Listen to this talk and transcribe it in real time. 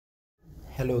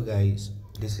Hello guys,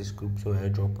 this is Crypto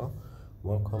Airdropper.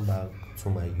 Welcome back to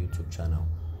my YouTube channel.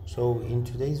 So in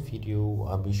today's video,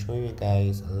 I'll be showing you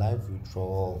guys a live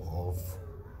withdrawal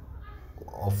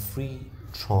of free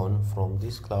Tron from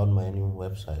this cloud mining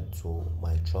website to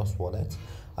my Trust wallet,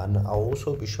 and I'll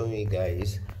also be showing you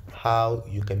guys how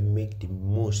you can make the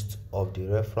most of the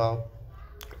referral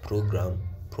program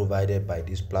provided by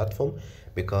this platform.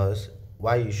 Because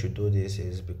why you should do this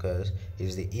is because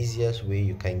it's the easiest way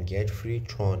you can get free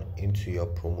Tron into your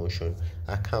promotion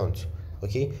account.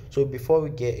 Okay, so before we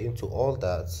get into all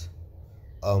that,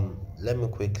 let me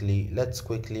quickly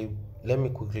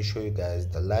show you guys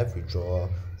the live withdrawal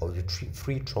of the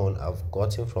free Tron I've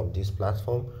gotten from this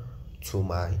platform to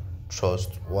my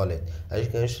Trust wallet. As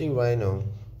you can see right now,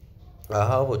 I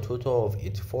have a total of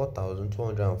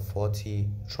 84,240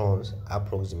 Trons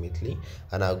approximately,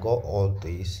 and I got all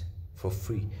this for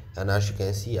free. And as you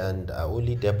can see, and I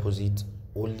only deposit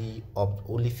only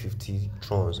 50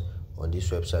 Trons on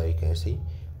this website. You can see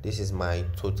this is my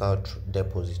total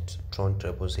Tron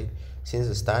deposit. Since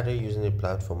I started using the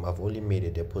platform, I've only made a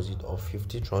deposit of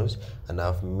 50 Trons, and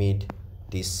I've made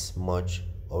this much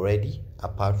already,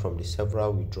 apart from the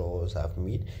several withdrawals I've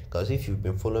made. Because if you've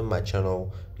been following my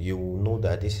channel, you will know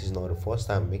that this is not the first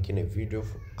time making a video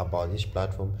about this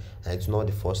platform, and it's not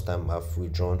the first time I've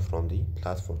withdrawn from the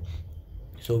platform.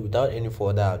 So without any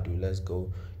further ado, let's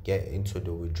go get into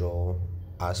the withdrawal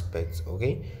aspects.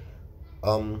 Okay,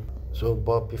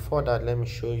 but before that, let me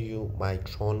show you my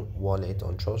Tron wallet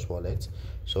on Trust wallet,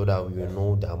 so that we will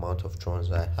know the amount of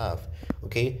Trons I have.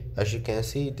 Okay, as you can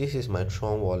see, this is my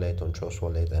Tron wallet on Trust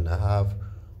wallet, and I have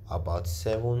about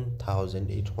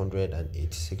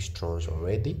 7,886 Trons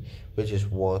already, which is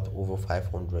worth over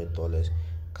 $500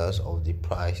 because of the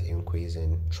price increase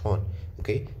in Tron.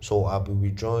 Okay, so I'll be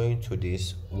withdrawing to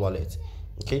this wallet.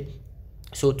 Okay,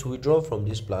 so to withdraw from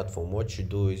this platform, what you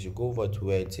do is you go over to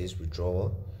where it says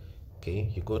withdrawal. Okay,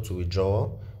 you go to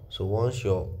withdrawal. So once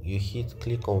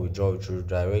click on withdrawal, it will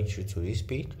direct you to this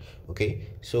page. Okay,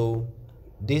 so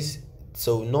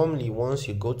normally once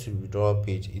you go to the withdrawal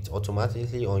page, it's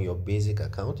automatically on your basic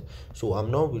account. So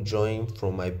I'm not withdrawing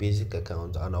from my basic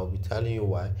account, and I'll be telling you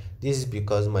why. This is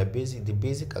because the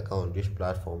basic account on this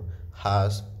platform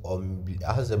has a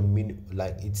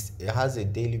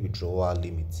daily withdrawal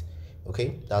limit.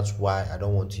 Okay, that's why I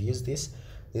don't want to use this.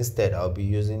 Instead, I'll be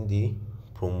using the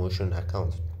promotion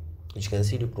account. As you can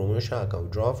see, the promotion account,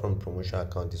 withdrawal from the promotion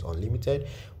account is unlimited,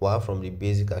 while from the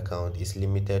basic account is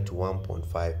limited to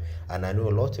 1.5. And I know a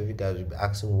lot of you guys will be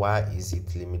asking, why is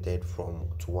it limited to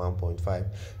 1.5?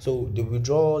 So the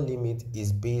withdrawal limit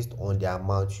is based on the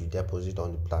amount you deposit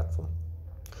on the platform.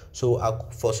 So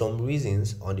for some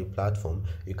reasons on the platform,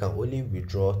 you can only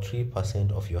withdraw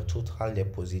 3% of your total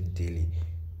deposit daily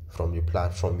from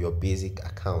your basic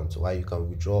account, while you can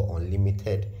withdraw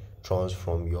unlimited Trons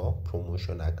from your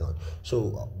promotion account.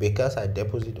 So because I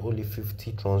deposit only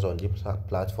 50 Trons on this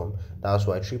platform, that's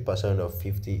why 3% of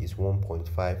 50 is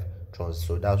 1.5 Trons.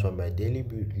 So that's why my daily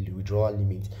withdrawal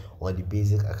limit on the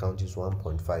basic account is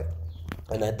 1.5.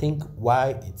 And I think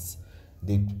why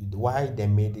they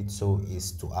made it so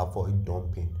is to avoid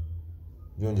dumping.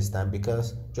 You understand?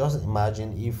 Because just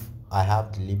imagine if I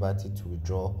have the liberty to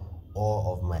withdraw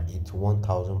all of my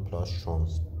 81,000 plus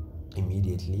Trons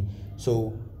immediately,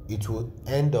 so it will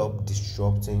end up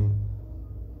disrupting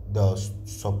the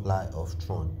supply of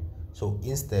Tron. So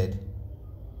instead,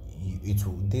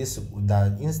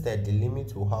 instead the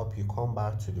limit will help you come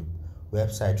back to the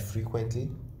website frequently,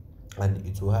 and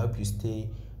it will help you stay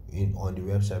on the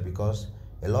website. Because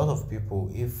a lot of people,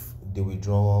 if the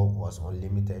withdrawal was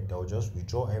unlimited, they'll just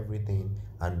withdraw everything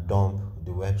and dump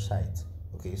the website.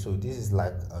 Okay, so this is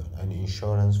like an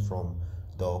insurance from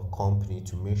the company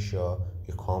to make sure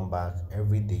you come back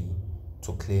every day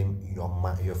to claim your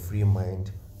free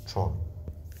mind Tron.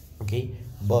 Okay,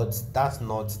 but that's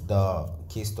not the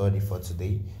case study for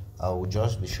today. I will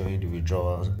just be showing the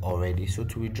withdrawals already. So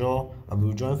to withdraw, I'll be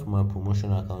withdrawing from my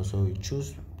promotion account. So you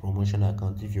choose promotion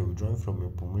account if you're withdrawing from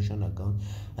your promotion account,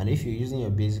 and if you're using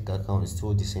your basic account, it's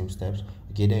still the same steps.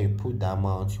 Okay, then you put the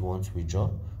amount you want to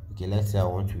withdraw. Okay, let's say I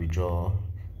want to withdraw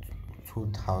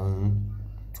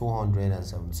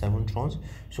 2,277 Trons.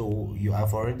 So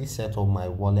I've already set up my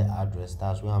wallet address.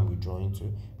 That's where I'm withdrawing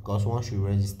to, because once you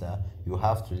register, you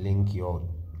have to link your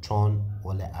Tron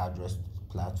wallet address to the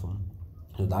platform.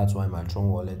 So that's why my Tron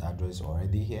wallet address is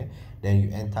already here. Then you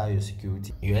enter your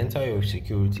security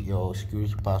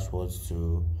passwords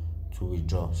to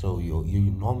withdraw. So you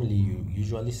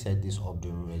usually set this up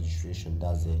during registration.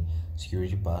 That's the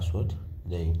security password.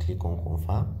 Then you click on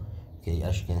confirm. Okay,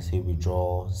 as you can see,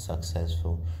 withdraw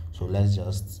successful. So let's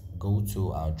just go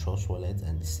to our Trust wallet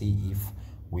and see if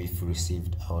we've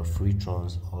received our free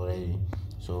Trons already.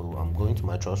 So I'm going to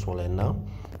my Trust wallet now.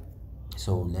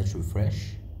 So let's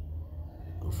refresh.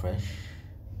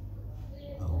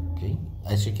 Okay,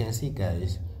 as you can see,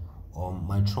 guys,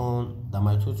 my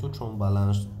total Tron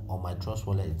balance on my Trust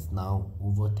wallet is now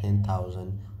over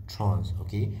 10,000 Trons.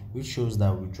 Okay, which shows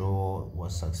that withdrawal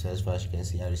was successful. As you can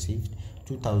see, I received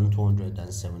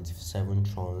 2,277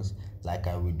 Trons like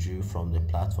I withdrew from the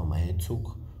platform, and it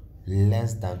took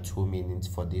less than 2 minutes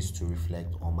for this to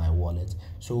reflect on my wallet.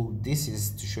 So this is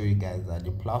to show you guys that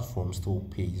the platform still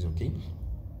pays. Okay,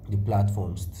 the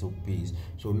platform still pays.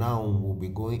 So now we'll be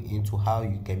going into how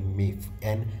you can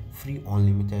earn free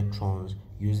unlimited Trons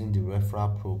using the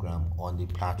referral program on the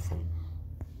platform.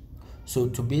 So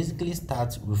to basically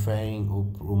start referring or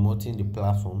promoting the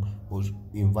platform or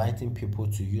inviting people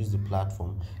to use the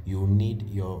platform, you need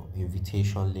your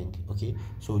invitation link. Okay,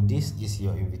 so this is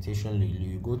your invitation link.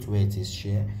 You go to where it is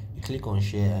share, you click on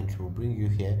share, and it will bring you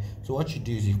here. So what you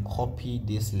do is you copy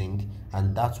this link,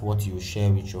 and that's what you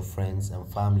share with your friends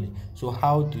and family. So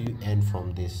how do you earn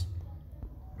from this?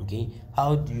 Okay,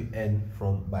 how do you earn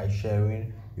from by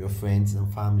sharing your friends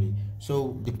and family?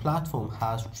 So the platform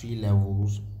has 3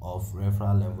 levels of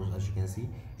referral levels. As you can see,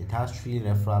 it has 3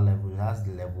 referral levels. It has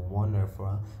the level 1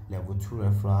 referral, level 2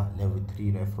 referral, level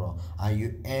 3 referral, and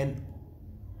you earn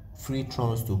free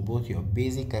Trons to both your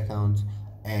basic account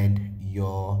and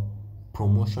your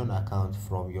promotion account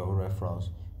from your referrals.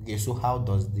 Okay, so how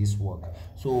does this work?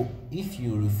 So if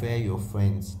you refer your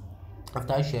friends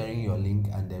after sharing your link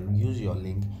and then use your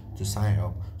link to sign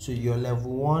up, so your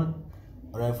level 1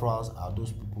 referrals are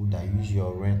those people that use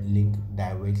your link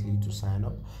directly to sign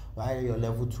up, while your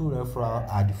level 2 referral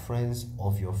are the friends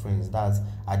of your friends. That's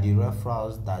are the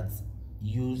referrals that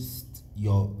used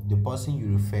the person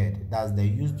you referred, that's they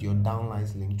used your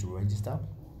downline's link to register,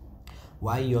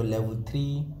 while your level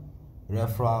 3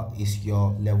 referral is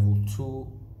your level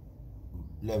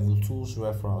 2's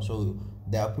referral. So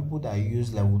there are people that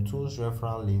use level 2's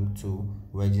referral link to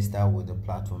register with the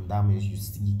platform. That means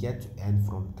you get to earn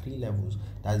from 3 levels,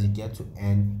 that you get to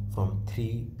earn from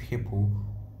 3 people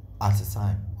at a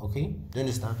time. Okay, do you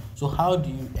understand? So how do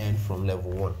you earn from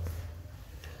level 1?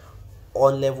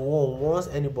 On level 1, once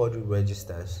anybody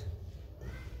registers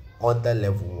under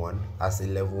level 1 as a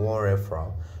level 1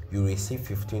 referral, you receive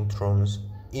 15 Trons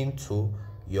into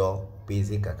your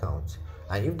basic account.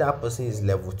 And if that person is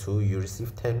level 2, you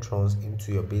receive 10 Trons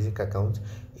into your basic account.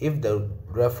 If the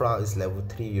referral is level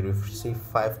 3, you receive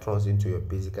 5 Trons into your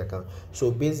basic account. So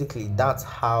basically, that's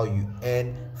how you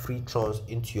earn free Trons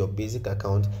into your basic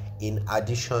account, in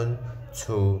addition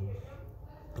to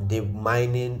the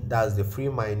mining. That's the free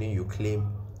mining you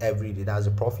claim every day. That's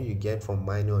the profit you get from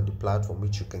mining on the platform,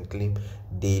 which you can claim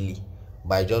daily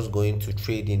by just going to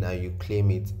trading, and you claim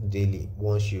it daily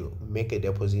once you make a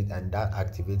deposit, and that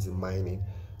activates the mining.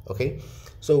 Okay,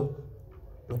 so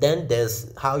then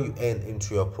there's how you earn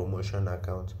into your promotion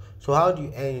account. So how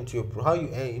you earn into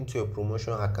your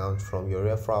promotion account from your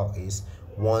referral is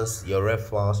once your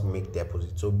referrals make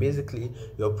deposit. So basically,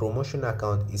 your promotion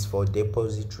account is for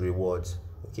deposit rewards.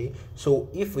 Okay, so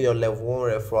if your level 1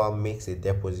 referral makes a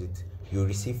deposit, you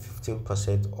receive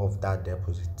 15% of that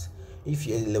deposit. If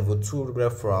your level 2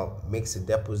 referral makes a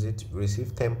deposit, you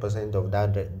receive 10% of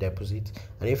that deposit.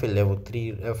 And if a level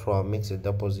 3 referral makes a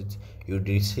deposit, you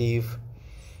receive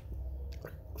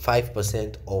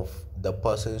 5% of the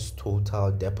person's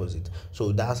total deposit.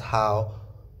 So that's how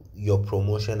your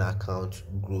promotion account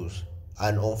grows.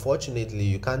 And unfortunately,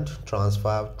 you can't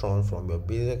transfer Tron from your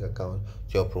basic account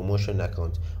to your promotion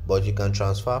account, but you can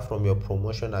transfer from your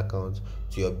promotion account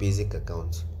to your basic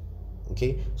account.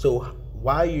 Okay, so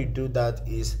why you do that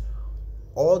is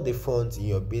all the funds in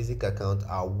your basic account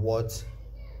are what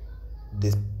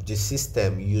the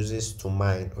system uses to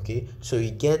mine. Okay, so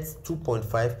you get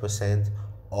 2.5%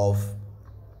 of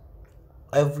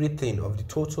everything, of the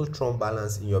total Tron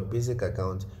balance in your basic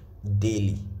account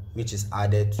daily, which is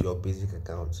added to your basic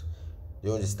account.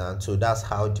 You understand? So that's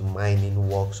how the mining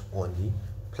works on the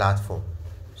platform.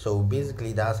 So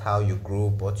basically, that's how you grow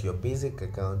both your basic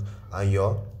account and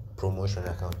your promotion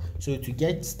account. So to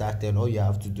get started, all you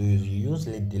have to do is you use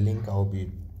the link I'll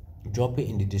be dropping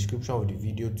in the description of the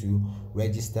video to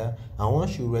register. And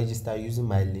once you register using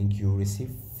my link, you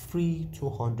receive free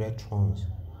 200 Trons.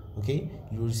 Okay,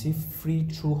 you receive free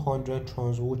 200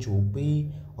 Trons, which will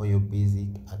be on your basic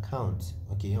account.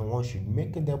 Okay, and once you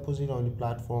make a deposit on the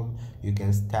platform, you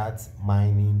can start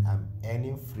mining and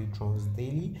earning free Trons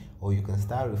daily, or you can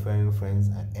start referring friends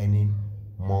and earning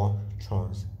more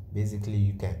Trons.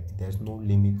 Basically, there's no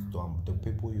limit to the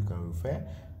people you can refer.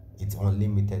 it's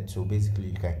unlimited. So basically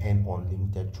you can earn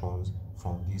unlimited Trons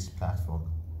from this platform.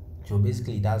 So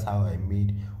basically that's how I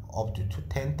made up to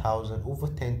 10,000, over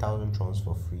 10,000 Trons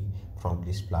for free from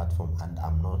this platform, and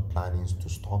I'm not planning to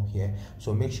stop here.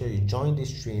 So make sure you join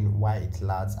this train while it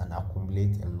lasts and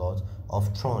accumulate a lot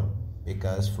of Tron,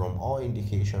 because from all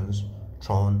indications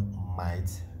Tron might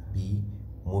be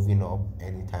moving up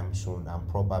anytime soon and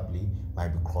probably might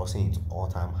be crossing its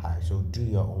all-time high. So do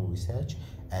your own research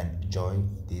and join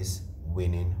this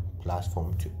winning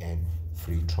platform to earn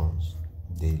free Trons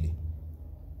daily.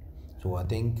 So I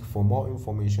think for more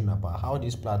information about how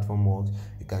this platform works,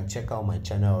 you can check out my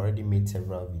channel. I already made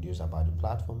several videos about the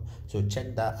platform, so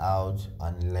check that out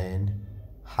and learn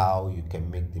how you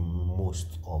can make the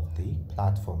most of the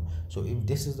platform. So if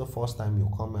this is the first time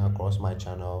you're coming across my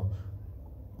channel,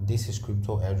 this is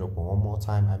Crypto Airdrop. One more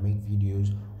time, I make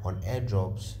videos on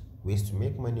airdrops, ways to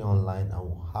make money online,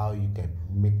 and how you can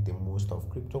make the most of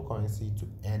cryptocurrency to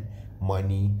earn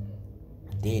money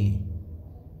daily.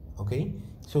 Okay,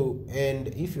 so, and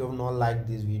if you have not liked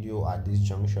this video at this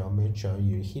juncture, make sure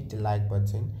you hit the like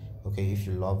button, okay, if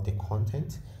you love the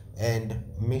content, and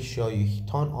make sure you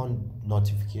turn on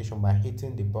notification by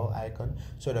hitting the bell icon,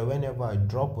 so that whenever I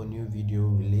drop a new video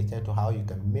related to how you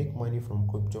can make money from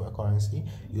cryptocurrency,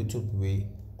 YouTube will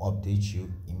update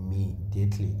you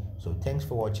immediately. So thanks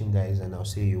for watching, guys, and I'll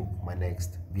see you in my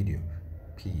next video.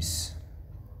 Peace.